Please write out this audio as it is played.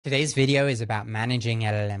Today's video is about managing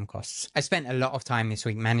LLM costs. I spent a lot of time this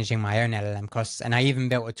week managing my own LLM costs, and I even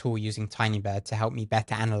built a tool using Tinybird to help me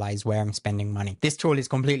better analyze where I'm spending money. This tool is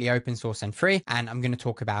completely open source and free, and I'm going to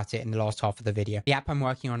talk about it in the last half of the video. The app I'm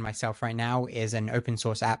working on myself right now is an open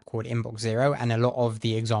source app called Inbox Zero, and a lot of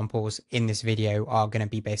the examples in this video are going to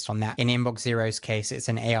be based on that. In Inbox Zero's case, it's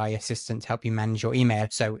an AI assistant to help you manage your email,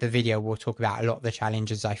 so the video will talk about a lot of the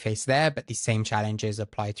challenges I face there, but the same challenges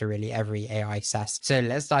apply to really every AI SaaS. So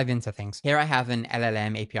let's dive into things. Here I have an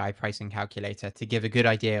LLM API pricing calculator to give a good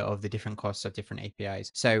idea of the different costs of different APIs.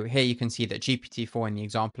 So here you can see that GPT-4 in the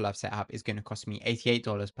example I've set up is going to cost me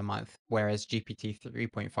 $88 per month, whereas GPT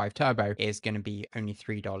 3.5 Turbo is going to be only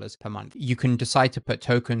 $3 per month. You can decide to put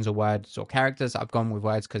tokens or words or characters. I've gone with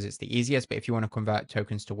words because it's the easiest, but if you want to convert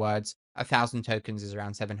tokens to words, 1,000 tokens is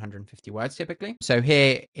around 750 words typically. So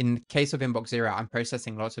here, in the case of Inbox Zero, I'm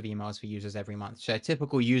processing lots of emails for users every month. So a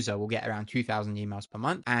typical user will get around 2,000 emails per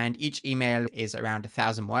month, and each email is around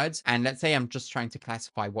 1,000 words. And let's say I'm just trying to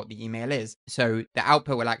classify what the email is. So the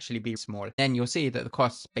output will actually be small. Then you'll see that the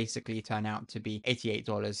costs basically turn out to be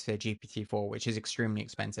 $88 for GPT-4, which is extremely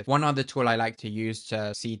expensive. One other tool I like to use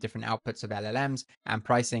to see different outputs of LLMs and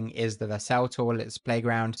pricing is the Vercel tool. It's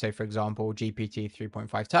Playground. So for example, GPT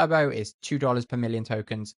 3.5 Turbo is $2 per million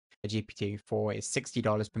tokens. The GPT-4 is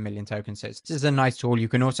 $60 per million tokens. So this is a nice tool. You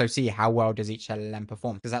can also see how well does each LLM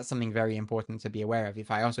perform, because that's something very important to be aware of.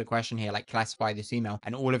 If I ask a question here, like classify this email,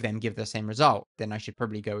 and all of them give the same result, then I should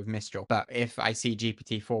probably go with Mistral. But if I see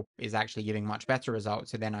GPT-4 is actually giving much better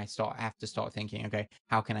results, so then I have to start thinking, okay,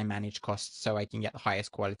 how can I manage costs so I can get the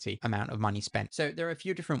highest quality amount of money spent? So there are a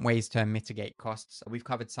few different ways to mitigate costs. We've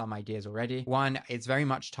covered some ideas already. One, it's very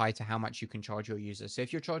much tied to how much you can charge your users. So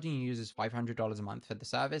if you're charging your users $500 a month for the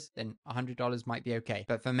service, then $100 might be okay.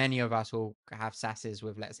 But for many of us who have SaaSes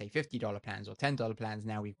with, let's say, $50 plans or $10 plans,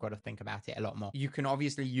 now we've got to think about it a lot more. You can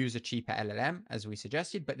obviously use a cheaper LLM, as we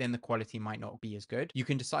suggested, but then the quality might not be as good. You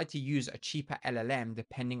can decide to use a cheaper LLM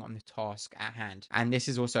depending on the task at hand. And this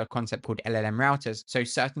is also a concept called LLM routers. So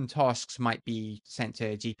certain tasks might be sent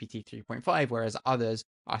to GPT 3.5, whereas others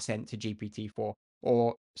are sent to GPT-4.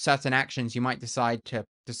 Or certain actions, you might decide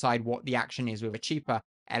what the action is with a cheaper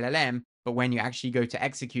LLM, but when you actually go to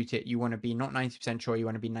execute it, you want to be not 90% sure, you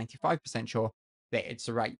want to be 95% sure that it's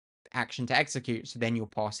the right action to execute. So then you'll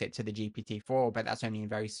pass it to the GPT-4, but that's only in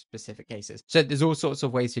very specific cases. So there's all sorts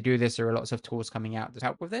of ways to do this. There are lots of tools coming out to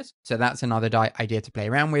help with this. So that's another idea to play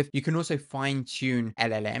around with. You can also fine tune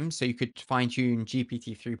LLMs. So you could fine tune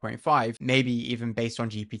GPT 3.5, maybe even based on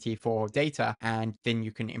GPT-4 data, and then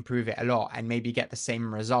you can improve it a lot and maybe get the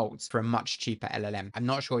same results for a much cheaper LLM. I'm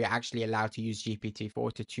not sure you're actually allowed to use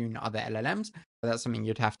GPT-4 to tune other LLMs, but that's something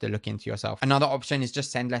you'd have to look into yourself. Another option is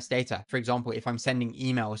just send less data. For example, if I'm sending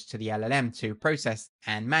emails to the LLM to process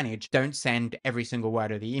and manage, don't send every single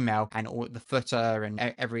word of the email and all the footer and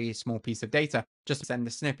every small piece of data. Just send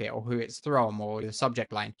the snippet or who it's from or the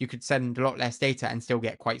subject line. You could send a lot less data and still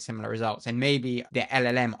get quite similar results. And maybe the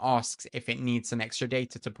LLM asks if it needs some extra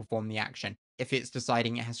data to perform the action. If it's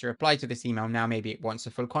deciding it has to reply to this email, now maybe it wants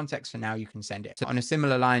the full context, so now you can send it. So on a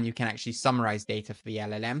similar line, you can actually summarize data for the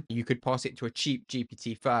LLM. You could pass it to a cheap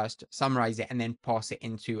GPT first, summarize it, and then pass it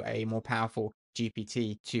into a more powerful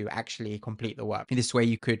GPT to actually complete the work. This way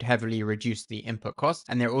you could heavily reduce the input cost.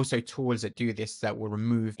 And there are also tools that do this that will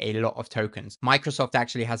remove a lot of tokens. Microsoft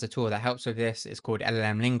actually has a tool that helps with this. It's called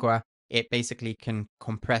LLMLingua. It basically can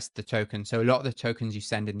compress the token. So a lot of the tokens you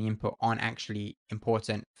send in the input aren't actually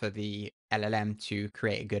important for the LLM to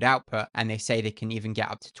create a good output. And they say they can even get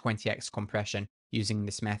up to 20x compression using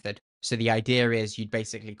this method. So the idea is you'd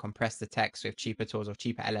basically compress the text with cheaper tools or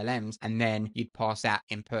cheaper LLMs, and then you'd pass that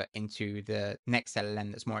input into the next LLM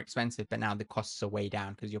that's more expensive, but now the costs are way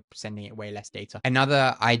down because you're sending it way less data.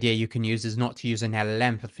 Another idea you can use is not to use an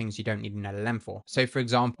LLM for things you don't need an LLM for. So for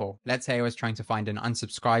example, let's say I was trying to find an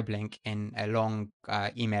unsubscribe link in a long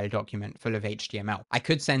email document full of HTML. I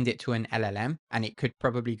could send it to an LLM and it could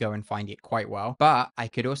probably go and find it quite well, but I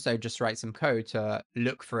could also just write some code to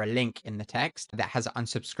look for a link in the text that has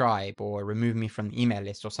unsubscribe or remove me from the email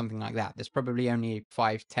list or something like that. There's probably only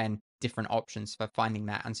 5-10 different options for finding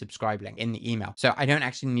that unsubscribe link in the email. So I don't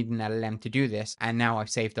actually need an LLM to do this. And now I've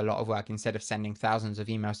saved a lot of work. Instead of sending thousands of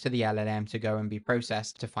emails to the LLM to go and be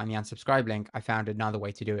processed to find the unsubscribe link, I found another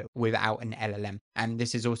way to do it without an LLM. And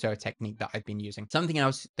this is also a technique that I've been using. Something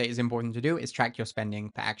else that is important to do is track your spending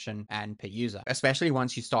per action and per user, especially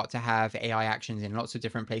once you start to have AI actions in lots of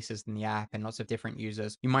different places in the app and lots of different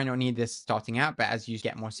users. You might not need this starting out, but as you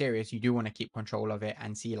get more serious, you do want to keep control of it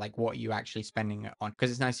and see like what you actually spending it on, because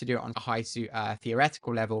it's nice to do it on on a high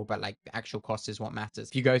theoretical level, but like the actual cost is what matters.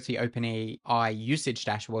 If you go to the OpenAI usage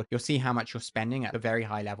dashboard, you'll see how much you're spending at a very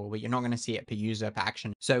high level, but you're not going to see it per user, per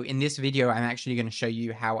action. So in this video, I'm actually going to show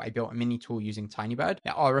you how I built a mini tool using Tinybird.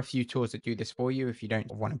 There are a few tools that do this for you if you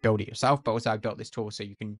don't want to build it yourself, but also I built this tool so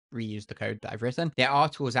you can reuse the code that I've written. There are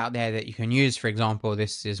tools out there that you can use. For example,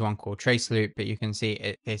 this is one called Traceloop, but you can see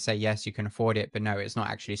it, they say, yes, you can afford it, but no, it's not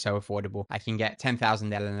actually so affordable. I can get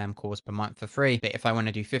 10,000 LLM calls per month for free, but if I want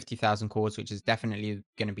to do 50,000 calls, which is definitely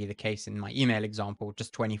going to be the case in my email example,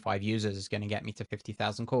 just 25 users is going to get me to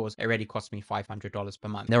 50,000 calls. It already cost me $500 per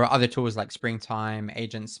month. There are other tools like Springtime,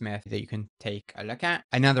 Agent Smith that you can take a look at.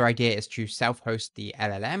 Another idea is to self-host the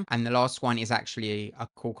LLM. And the last one is actually a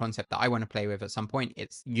cool concept that I want to play with at some point.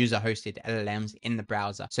 It's user-hosted LLMs in the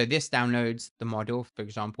browser. So this downloads the model, for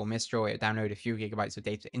example, Mistral, it downloads a few gigabytes of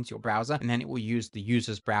data into your browser, and then it will use the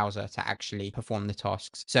user's browser to actually perform the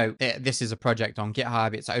tasks. So this is a project on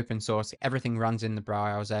GitHub. It's open source. Everything runs in the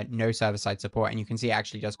browser, no server-side support, and you can see it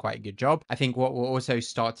actually does quite a good job. I think what we'll also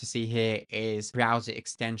start to see here is browser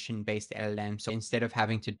extension-based LLM. So instead of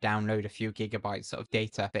having to download a few gigabytes of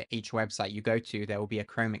data for each website you go to, there will be a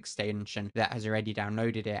Chrome extension that has already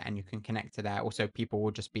downloaded it, and you can connect to that. Also, people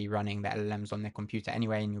will just be running the LLMs on their computer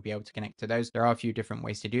anyway, and you'll be able to connect to those. There are a few different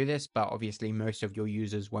ways to do this, but obviously most of your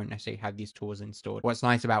users won't necessarily have these tools installed. What's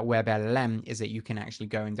nice about WebLLM is that you can actually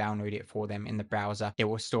go and download it for them in the browser. It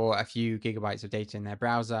will store a few gigabytes of data in their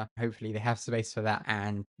browser. Hopefully they have space for that,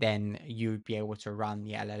 and then you'd be able to run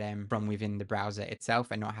the LLM from within the browser itself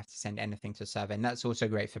and not have to send anything to server. And that's also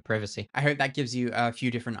great for privacy. I hope that gives you a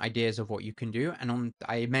few different ideas of what you can do. And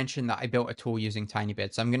I mentioned that I built a tool using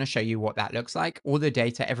Tinybird, so I'm going to show you what that looks like. All the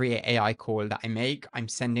data, every AI call that I make, I'm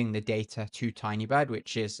sending the data to Tinybird,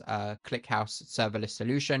 which is a Clickhouse serverless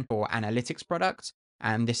solution for analytics products.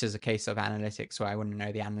 And this is a case of analytics, so I want to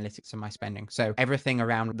know the analytics of my spending. So everything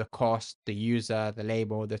around the cost, the user, the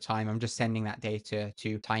label, the time, I'm just sending that data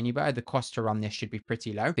to Tinybird. The cost to run this should be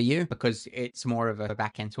pretty low for you because it's more of a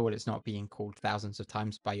backend tool. It's not being called thousands of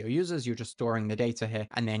times by your users. You're just storing the data here,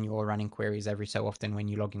 and then you're running queries every so often when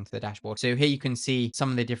you log into the dashboard. So here you can see some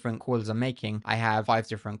of the different calls I'm making. I have 5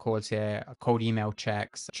 different calls here: cold email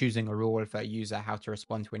checks, choosing a rule for a user, how to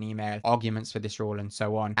respond to an email, arguments for this rule, and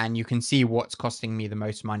so on. And you can see what's costing me the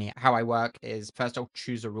most money. How I work is first I'll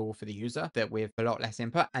choose a rule for the user that with a lot less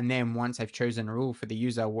input, and then once I've chosen a rule for the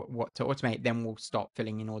user what to automate, then we'll stop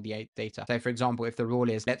filling in all the data. So for example, if the rule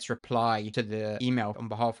is let's reply to the email on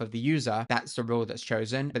behalf of the user, that's the rule that's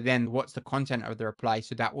chosen. But then what's the content of the reply?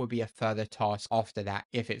 So that will be a further task after that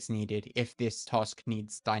if it's needed, if this task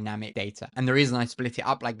needs dynamic data. And the reason I split it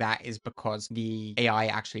up like that is because the AI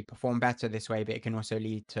actually perform better this way, but it can also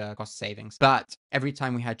lead to cost savings. But every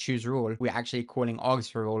time we had choose rule, we're actually calling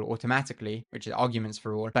args for all automatically, which is arguments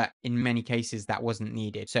for all, but in many cases that wasn't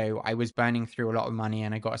needed. So I was burning through a lot of money,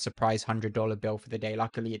 and I got a surprise $100 bill for the day.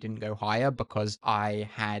 Luckily it didn't go higher because I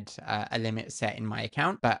had a limit set in my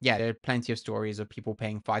account. But yeah, there are plenty of stories of people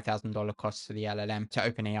paying $5,000 costs for the LLM to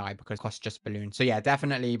OpenAI because costs just ballooned. So yeah,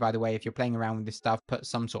 definitely, by the way, if you're playing around with this stuff, put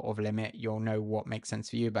some sort of limit. You'll know what makes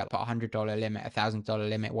sense for you, but put $100 limit, $1,000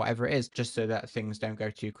 limit, whatever it is, just so that things don't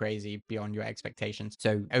go too crazy beyond your expectations.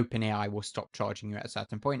 So OpenAI will stop charging you at a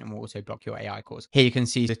certain point and will also block your AI calls. Here you can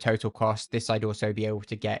see the total cost. This I'd also be able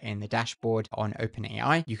to get in the dashboard on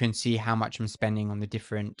OpenAI. You can see how much I'm spending on the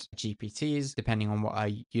different GPTs, depending on what our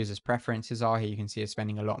users' preferences are. Here you can see I'm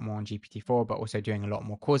spending a lot more on GPT-4, but also doing a lot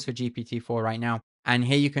more calls for GPT-4 right now. And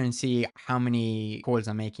here you can see how many calls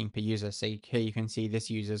I'm making per user. So here you can see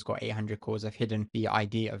this user's got 800 calls. I've hidden the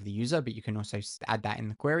ID of the user, but you can also add that in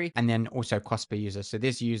the query. And then also cost per user. So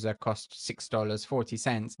this user cost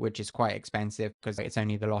 $6.40, which is quite expensive because it's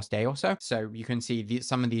only the last day or so. So you can see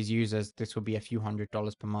some of these users, this will be a few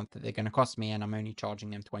 $100s per month that they're going to cost me, and I'm only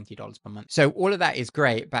charging them $20 per month. So all of that is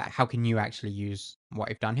great, but how can you actually use what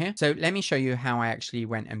I've done here? So let me show you how I actually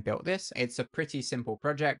went and built this. It's a pretty simple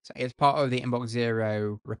project. It's part of the Inbox Zero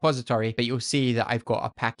repository, but you'll see that I've got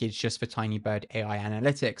a package just for Tinybird AI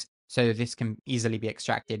Analytics. So this can easily be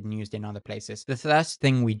extracted and used in other places. The first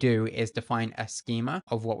thing we do is define a schema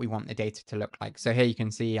of what we want the data to look like. So here you can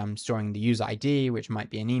see I'm storing the user ID, which might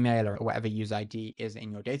be an email or whatever user ID is in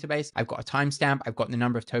your database. I've got a timestamp. I've got the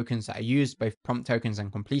number of tokens that I used, both prompt tokens and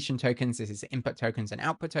completion tokens. This is input tokens and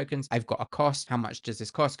output tokens. I've got a cost. How much does this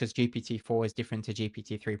cost? Because GPT-4 is different to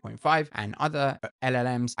GPT 3.5 and other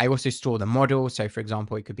LLMs. I also store the model. So for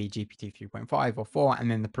example, it could be GPT 3.5 or 4, and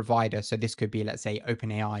then the provider. So this could be, let's say,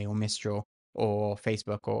 OpenAI or Mistral or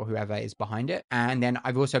Facebook or whoever is behind it. And then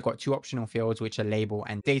I've also got 2 optional fields, which are label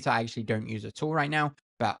and data. I actually don't use at all right now,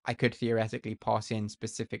 but I could theoretically pass in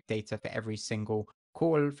specific data for every single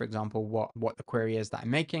call, for example, what the query is that I'm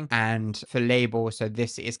making. And for label, so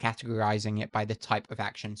this is categorizing it by the type of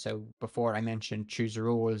action. So before I mentioned choose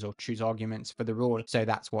rules or choose arguments for the rule. So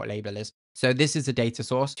that's what label is. So this is a data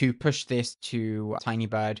source. To push this to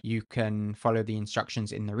Tinybird, you can follow the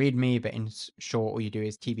instructions in the README, but in short, all you do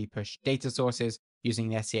is TV push data sources using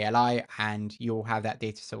the CLI, and you'll have that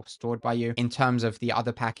data source stored by you. In terms of the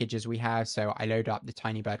other packages we have, so I load up the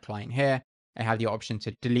Tinybird client here. I have the option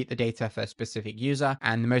to delete the data for a specific user.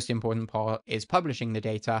 And the most important part is publishing the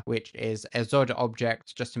data, which is a Zod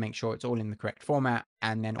object just to make sure it's all in the correct format.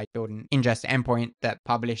 And then I build an ingest endpoint that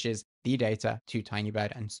publishes the data to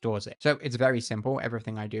Tinybird and stores it. So it's very simple,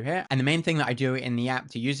 everything I do here. And the main thing that I do in the app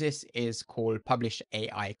to use this is called Publish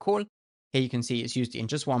AI Call. Here you can see it's used in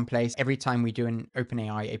just one place. Every time we do an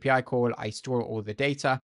OpenAI API call, I store all the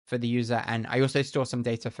data for the user. And I also store some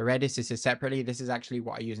data for Redis. This is separately. This is actually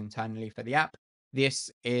what I use internally for the app.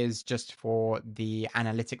 This is just for the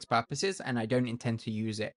analytics purposes, and I don't intend to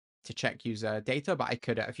use it to check user data, but I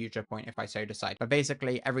could at a future point if I so decide. But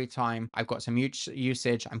basically, every time I've got some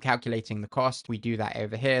usage, I'm calculating the cost. We do that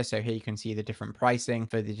over here. So here you can see the different pricing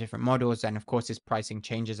for the different models. And of course, this pricing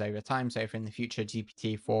changes over time. So if in the future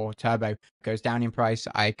GPT-4 Turbo goes down in price,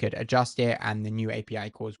 I could adjust it and the new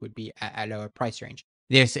API calls would be at a lower price range.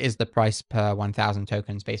 This is the price per 1,000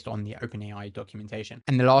 tokens based on the OpenAI documentation.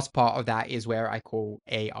 And the last part of that is where I call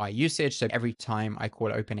AI usage. So every time I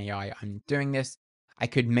call OpenAI, I'm doing this. I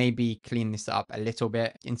could maybe clean this up a little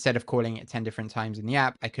bit. Instead of calling it 10 different times in the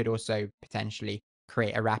app, I could also potentially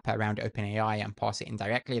create a wrapper around OpenAI and pass it in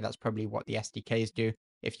directly. That's probably what the SDKs do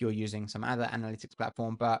if you're using some other analytics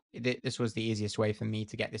platform. But this was the easiest way for me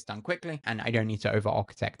to get this done quickly, and I don't need to over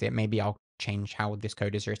architect it. Maybe I'll change how this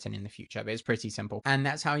code is written in the future, but it's pretty simple. And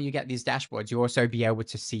that's how you get these dashboards. You also be able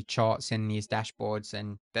to see charts in these dashboards,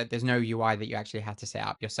 and there's no UI that you actually have to set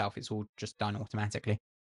up yourself. It's all just done automatically.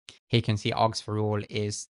 Here you can see Args for All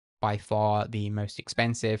is by far the most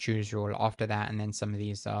expensive. Choose Rule after that, and then some of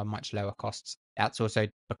these are much lower costs. That's also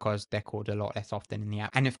because they're called a lot less often in the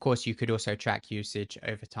app. And of course, you could also track usage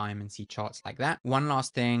over time and see charts like that. One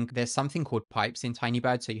last thing, there's something called pipes in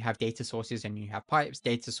Tinybird. So you have data sources and you have pipes.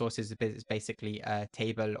 Data sources is basically a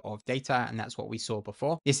table of data, and that's what we saw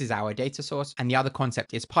before. This is our data source. And the other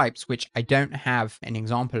concept is pipes, which I don't have an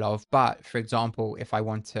example of. But for example, if I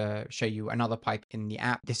want to show you another pipe in the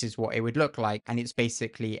app, this is what it would look like. And it's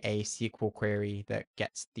basically a SQL query that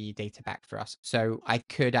gets the data back for us. So I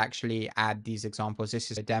could actually add these examples.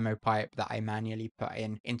 This is a demo pipe that I manually put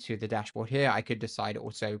into the dashboard here. I could decide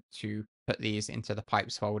also to put these into the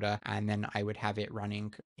pipes folder, and then I would have it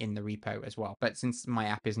running in the repo as well. But since my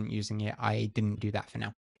app isn't using it, I didn't do that for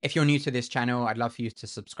now. If you're new to this channel, I'd love for you to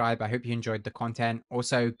subscribe. I hope you enjoyed the content.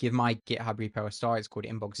 Also, give my GitHub repo a star. It's called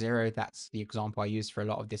Inbox Zero. That's the example I used for a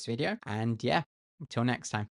lot of this video. And yeah, until next time.